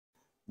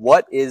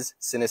What is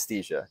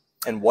synesthesia,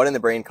 and what in the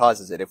brain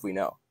causes it if we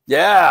know?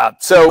 Yeah,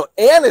 so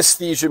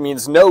anesthesia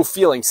means no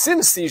feeling.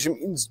 Synesthesia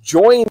means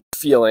joined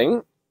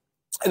feeling,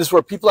 and it's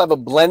where people have a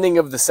blending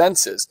of the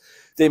senses.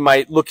 They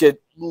might look at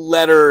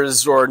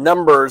letters or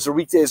numbers or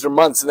weekdays or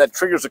months, and that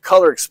triggers a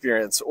color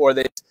experience, or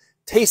they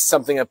taste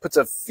something that puts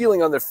a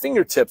feeling on their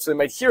fingertips. They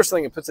might hear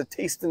something that puts a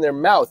taste in their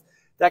mouth,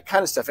 that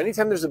kind of stuff.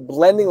 Anytime there's a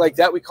blending like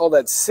that, we call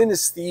that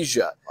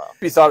synesthesia. Wow.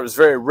 We thought it was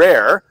very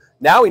rare.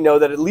 Now we know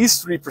that at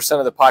least 3%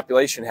 of the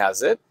population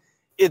has it.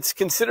 It's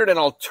considered an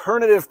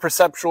alternative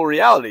perceptual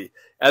reality,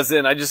 as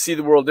in, I just see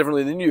the world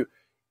differently than you.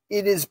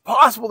 It is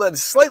possible that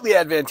it's slightly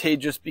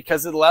advantageous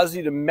because it allows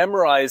you to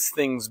memorize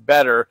things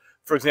better.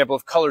 For example,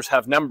 if colors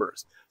have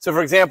numbers. So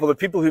for example, the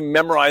people who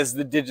memorize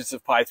the digits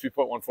of pi,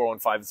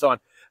 3.1415, and so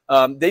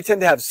on, they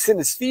tend to have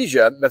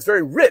synesthesia that's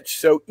very rich.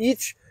 So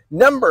each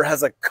number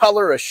has a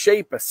color, a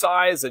shape, a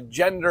size, a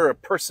gender, a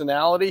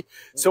personality.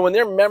 So when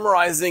they're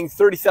memorizing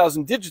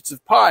 30,000 digits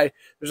of pi,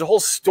 there's a whole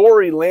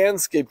story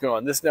landscape going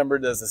on. This number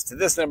does this to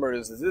this number,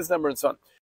 does this to this number, and so on.